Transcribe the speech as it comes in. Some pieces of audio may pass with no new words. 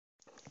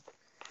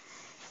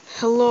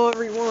Hello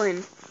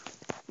everyone.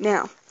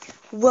 Now,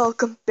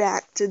 welcome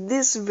back to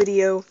this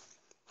video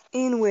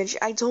in which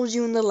I told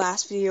you in the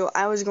last video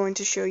I was going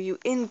to show you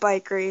in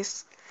Bike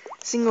Race,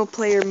 single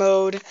player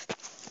mode,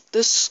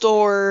 the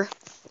store,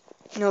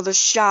 the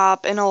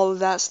shop and all of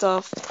that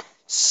stuff.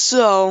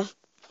 So,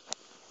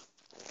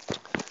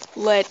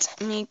 let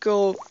me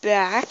go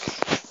back.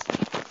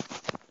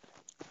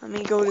 Let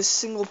me go to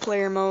single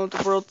player mode,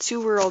 the World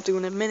Tour I'll do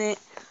in a minute.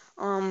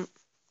 I'll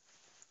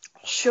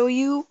show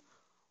you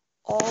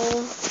all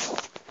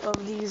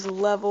of these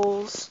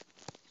levels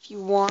if you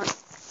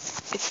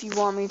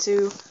want me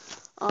to.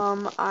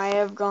 I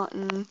have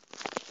gotten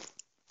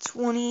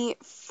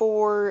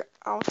 24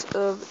 out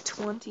of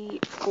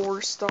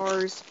 24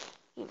 stars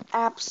in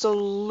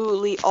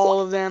absolutely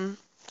all of them,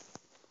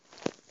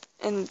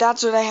 and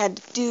that's what I had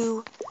to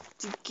do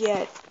to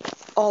get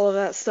all of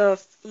that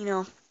stuff,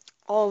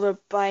 all the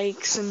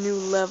bikes and new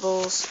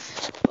levels.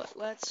 But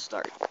let's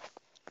start.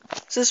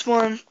 So this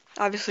one,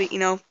 obviously,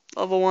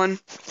 level 1.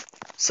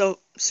 So,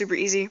 super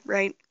easy,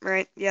 right?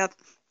 Yep.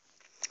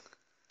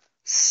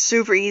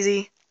 Super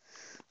easy.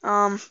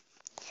 You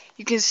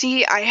can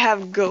see I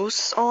have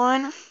ghosts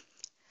on.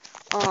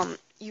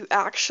 You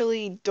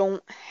actually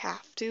don't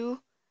have to.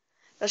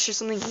 That's just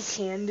something you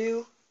can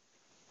do.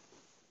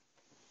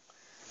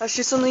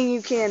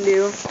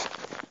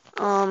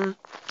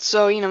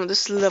 So,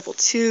 this is level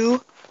 2.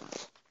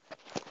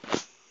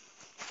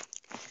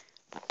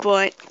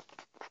 But,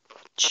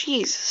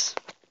 Jesus.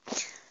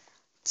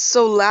 It's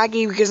so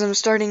laggy because I'm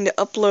starting to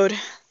upload.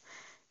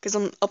 Because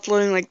I'm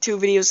uploading like 2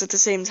 videos at the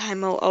same time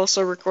while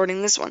also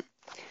recording this one.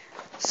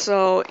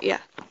 So,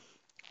 yeah.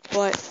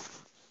 But,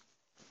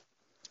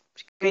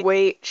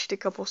 wait just a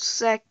couple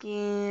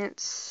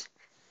seconds.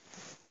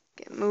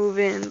 Get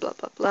moving, blah,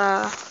 blah,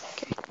 blah.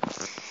 Okay.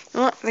 You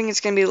know what? I think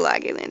it's going to be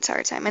laggy the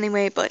entire time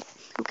anyway, but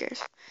who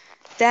cares?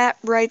 That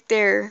right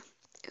there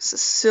is a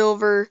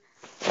silver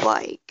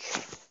bike.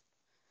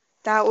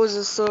 That was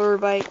a silver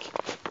bike.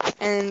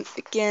 And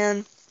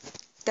again,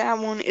 that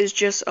one is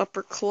just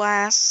upper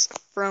class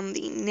from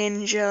the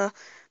Ninja,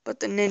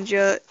 but the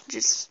Ninja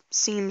just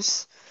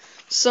seems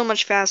so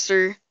much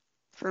faster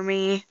for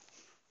me.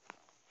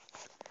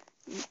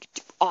 You can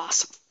do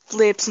awesome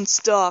flips and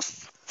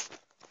stuff.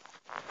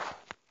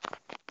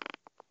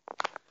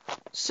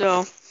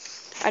 So,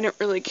 I don't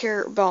really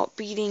care about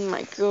beating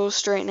my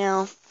ghost right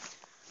now.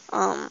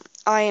 I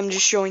am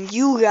just showing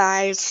you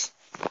guys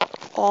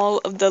all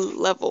of the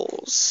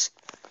levels.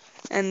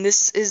 And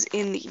this is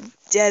in the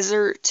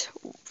desert,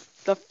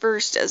 the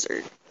first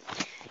desert.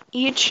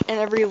 Each and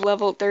every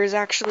level, there's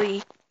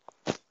actually,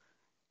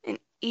 in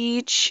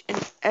each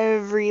and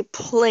every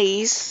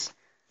place,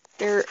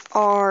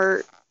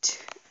 for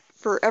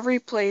every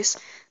place,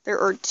 there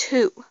are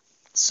 2.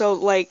 So,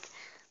 like,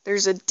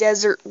 there's a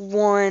desert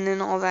 1 and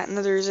all that, and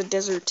there's a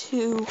desert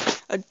 2,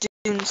 a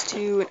dunes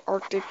 2, an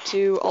arctic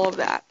 2, all of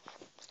that.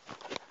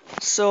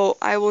 So,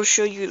 I will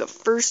show you the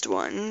first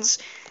ones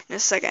in a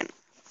second.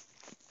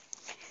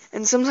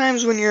 And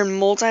sometimes when you're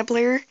in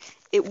multiplayer,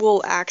 it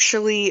will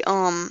actually,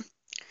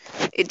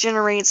 it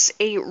generates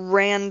a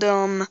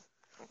random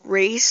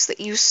race that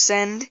you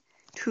send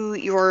to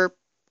your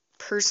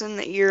person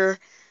that you're,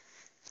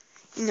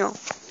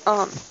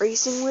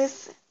 racing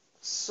with.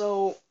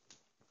 So,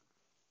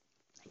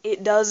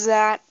 it does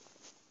that.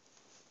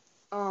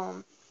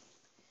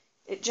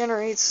 It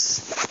generates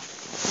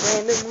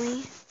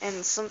randomly,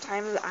 and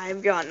sometimes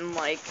I've gotten,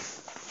 like,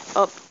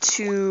 up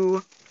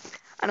to,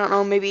 I don't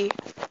know, maybe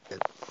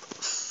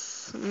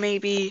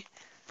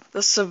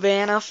the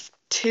Savannah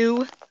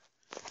 2,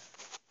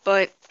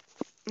 but,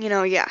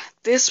 yeah,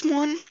 this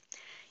one, you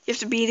have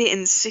to beat it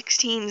in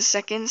 16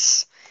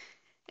 seconds,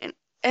 and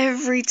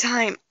every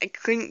time I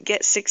couldn't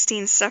get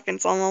 16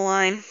 seconds on the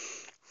line.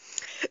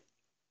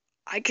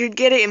 I could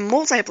get it in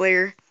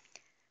multiplayer,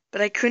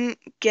 but I couldn't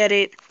get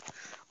it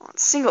on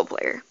single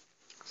player.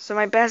 So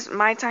my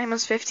time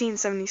is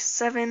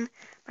 15:77,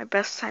 my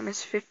best time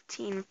is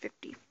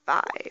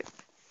 15:55.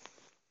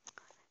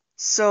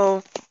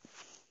 So,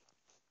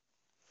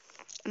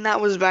 and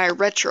that was by a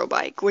retro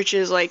bike, which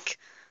is like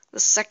the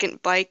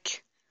second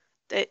bike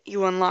that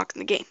you unlock in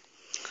the game.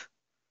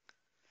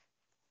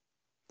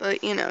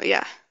 But,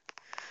 yeah.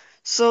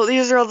 So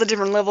these are all the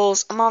different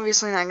levels. I'm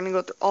obviously not going to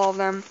go through all of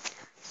them.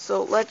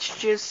 So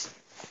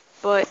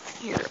but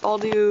here, I'll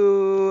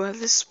do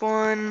this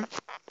one,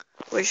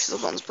 which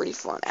this one's pretty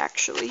fun,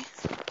 actually.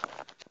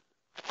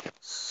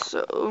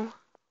 So,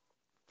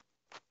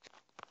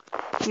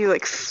 you,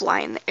 like,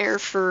 fly in the air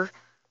for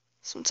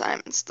some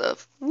time and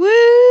stuff.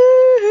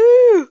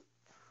 Woohoo!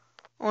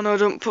 Oh no,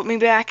 don't put me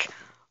back.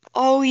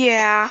 Oh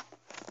yeah.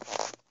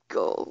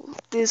 Go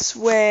this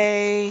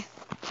way,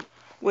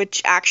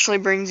 which actually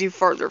brings you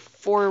farther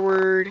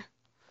forward,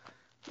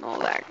 and all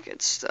that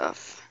good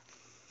stuff.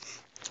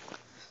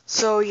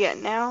 So yeah,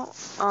 now,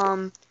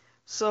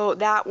 so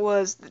that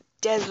was the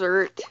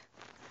desert.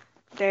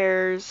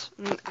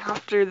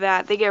 After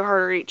that, they get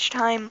harder each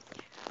time,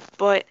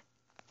 but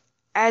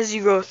as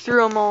you go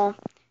through them all,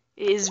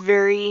 it is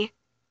very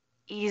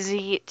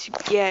easy to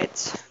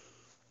get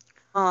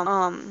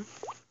it's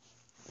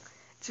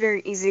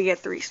very easy to get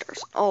 3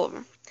 stars, all of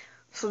them.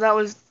 So that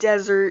was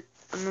desert,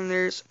 and then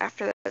there's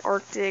after that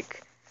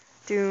Arctic,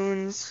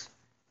 dunes,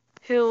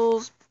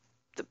 hills,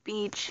 the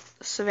beach,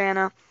 the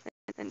savannah,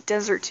 and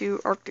desert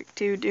 2, Arctic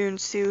 2,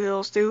 dunes 2,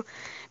 hills 2,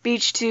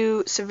 beach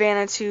 2,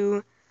 savannah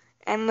 2,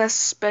 endless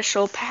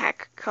special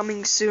pack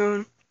coming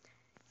soon,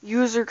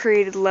 user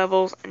created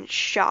levels, and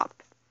shop.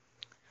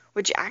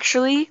 Which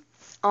actually,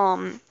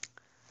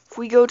 if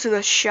we go to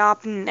the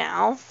shop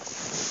now,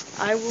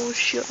 I will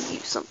show you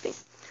something.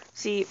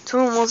 See,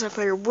 total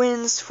multiplayer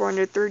wins,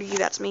 430,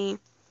 that's me.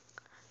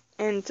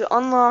 And to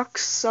unlock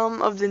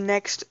some of the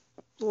next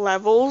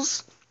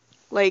levels,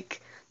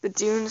 like the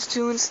Dunes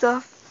 2 and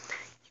stuff,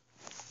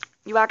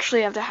 you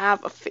actually have to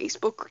have a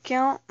Facebook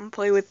account and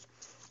play with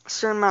a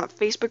certain amount of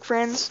Facebook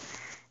friends.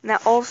 And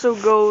that also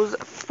goes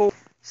for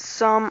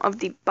some of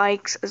the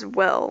bikes as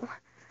well.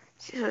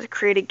 So you have to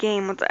create a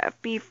game with the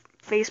FB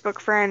Facebook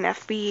friend,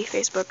 FB,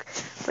 Facebook,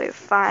 play with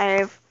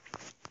 5.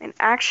 And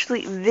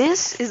actually,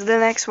 this is the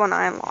next one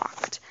I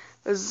unlocked,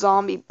 the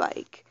zombie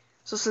bike.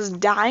 So it says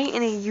die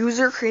in a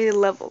user-created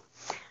level.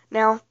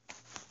 Now,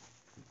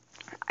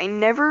 I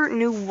never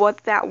knew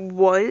what that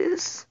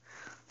was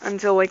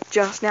until like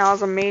just now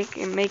as I'm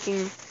making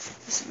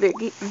this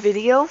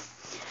video,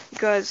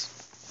 because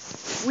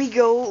if we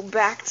go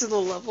back to the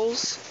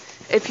levels,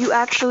 if you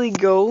actually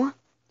go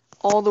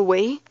all the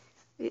way,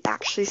 it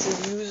actually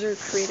says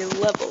user-created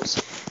levels.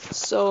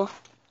 So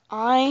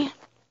I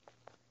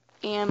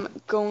am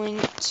going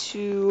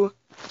to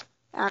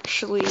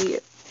actually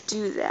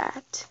do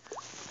that.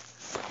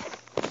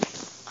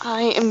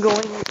 I am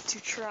going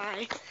to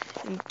try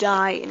and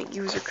die in a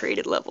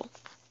user-created level.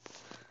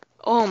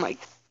 Oh my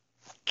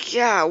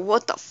god,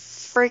 what the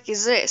frick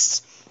is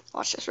this?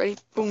 Watch this, ready?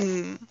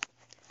 Boom.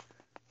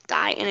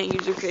 Die in a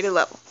user-created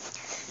level.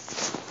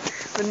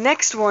 The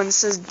next one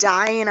says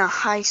die in a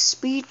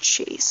high-speed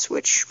chase,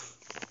 which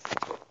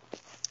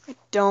I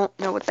don't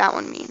know what that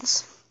one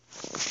means.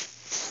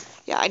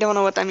 Yeah, I don't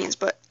know what that means,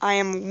 but I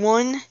am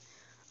one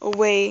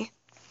away.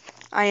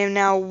 I am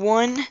now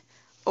one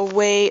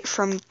away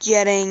from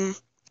getting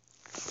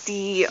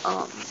the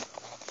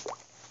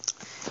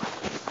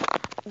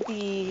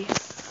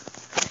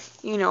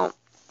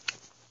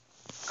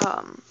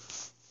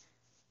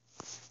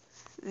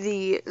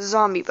the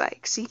zombie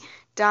bike. See,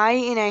 die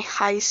in a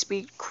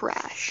high-speed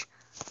crash.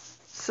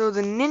 So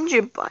the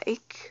ninja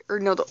bike, or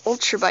no, the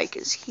ultra bike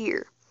is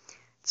here.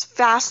 It's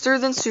faster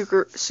than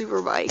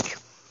super bike.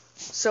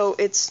 So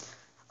it's,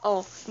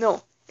 oh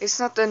no, it's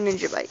not the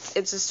ninja bike.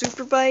 It's a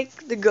super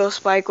bike, the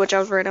ghost bike, which I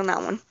was right on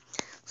that one.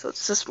 So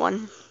it's this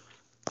one.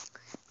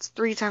 It's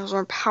 3 times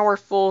more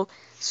powerful.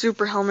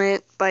 Super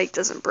helmet bike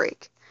doesn't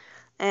break.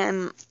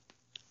 And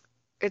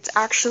it's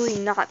actually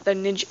not the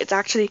ninja, it's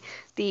actually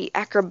the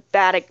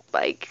acrobatic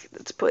bike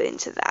that's put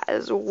into that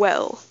as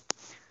well.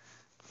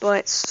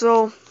 But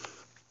so,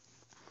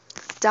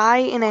 die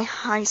in a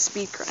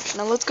high-speed crash.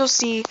 Now let's go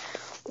see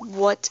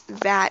what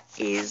that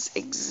is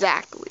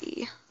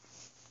exactly.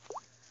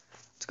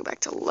 Let's go back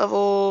to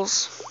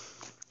levels.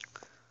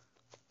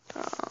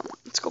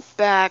 Let's go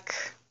back.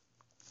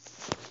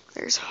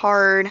 There's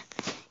hard,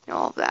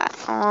 all of that.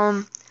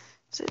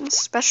 Is it in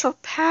special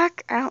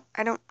pack?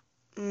 I don't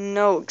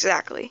know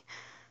exactly.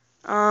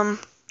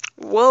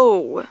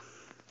 Whoa.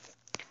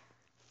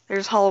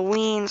 There's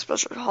Halloween,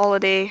 special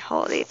holiday,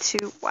 holiday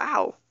 2.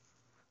 Wow.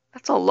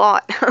 That's a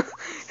lot.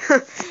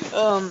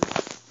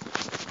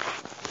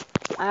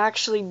 I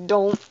actually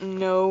don't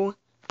know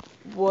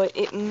what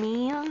it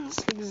means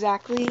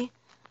exactly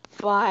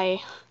by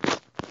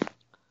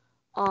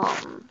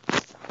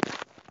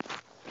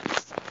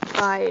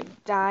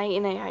die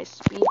in a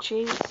high-speed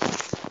chase.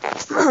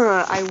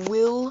 I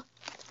will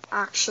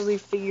actually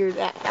figure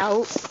that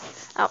out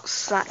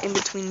outside in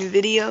between the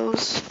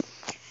videos.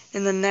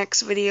 In the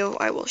next video,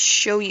 I will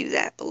show you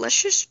that. But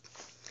let's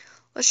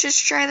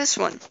just try this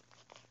one.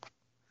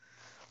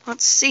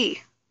 Let's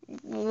see.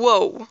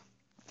 Whoa.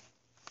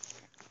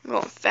 I'm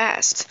going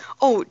fast.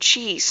 Oh,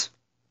 jeez.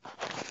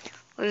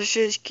 Let's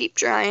just keep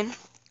trying.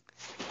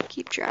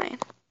 Keep trying.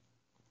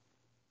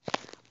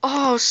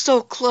 Oh,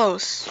 so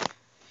close.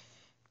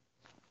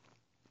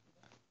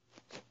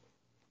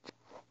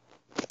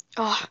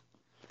 Oh,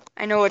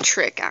 I know a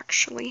trick,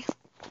 actually.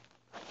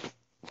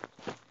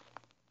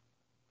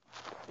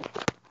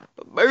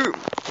 Boom.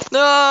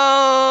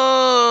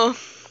 No!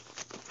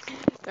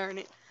 Darn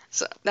it.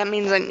 So, that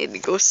means I need to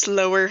go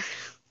slower.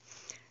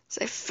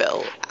 So I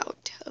fell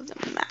out of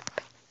the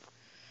map.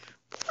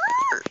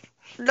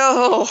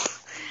 No!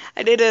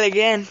 I did it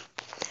again.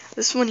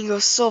 This one, he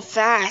goes so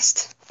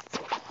fast.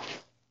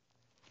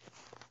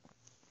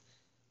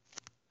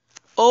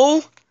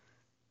 Oh!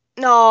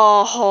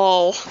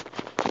 No!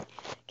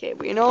 Okay,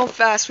 we know how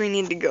fast we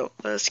need to go.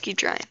 Let's keep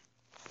trying.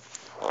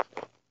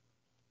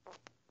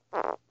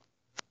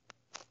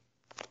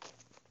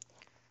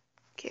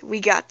 Okay,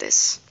 we got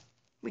this.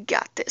 We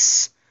got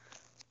this.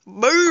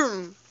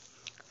 Boom!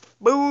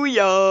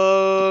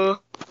 Booyah!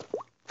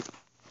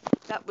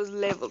 That was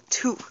level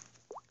 2.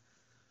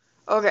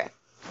 Okay.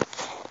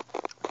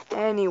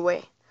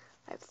 Anyway,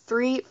 I have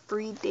 3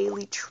 free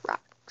daily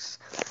tracks.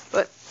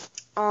 But,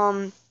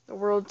 the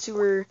World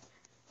Tour,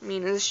 I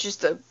mean, it's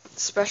just a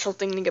special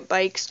thing to get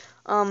bikes.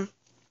 I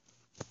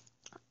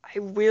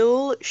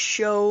will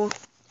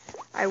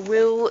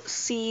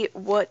see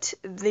what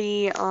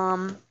the,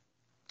 I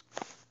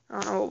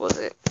don't know, what was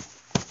it?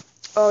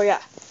 Oh,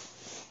 yeah.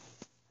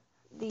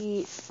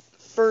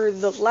 For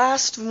the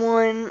last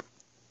one,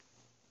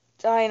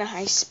 die in a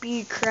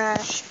high-speed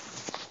crash,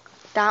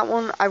 that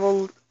one, I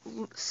will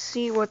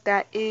see what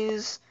that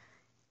is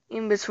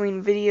in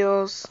between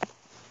videos.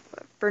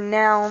 But for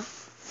now,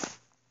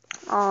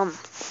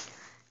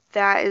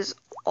 that is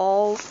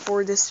all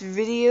for this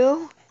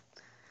video.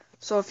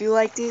 So if you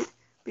liked it,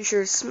 be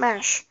sure to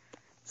smash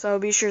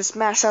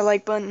that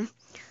like button,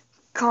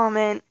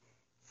 comment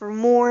for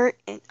more,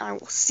 and I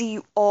will see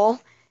you all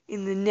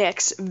in the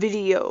next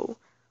video.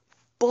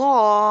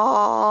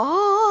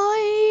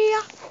 Bye!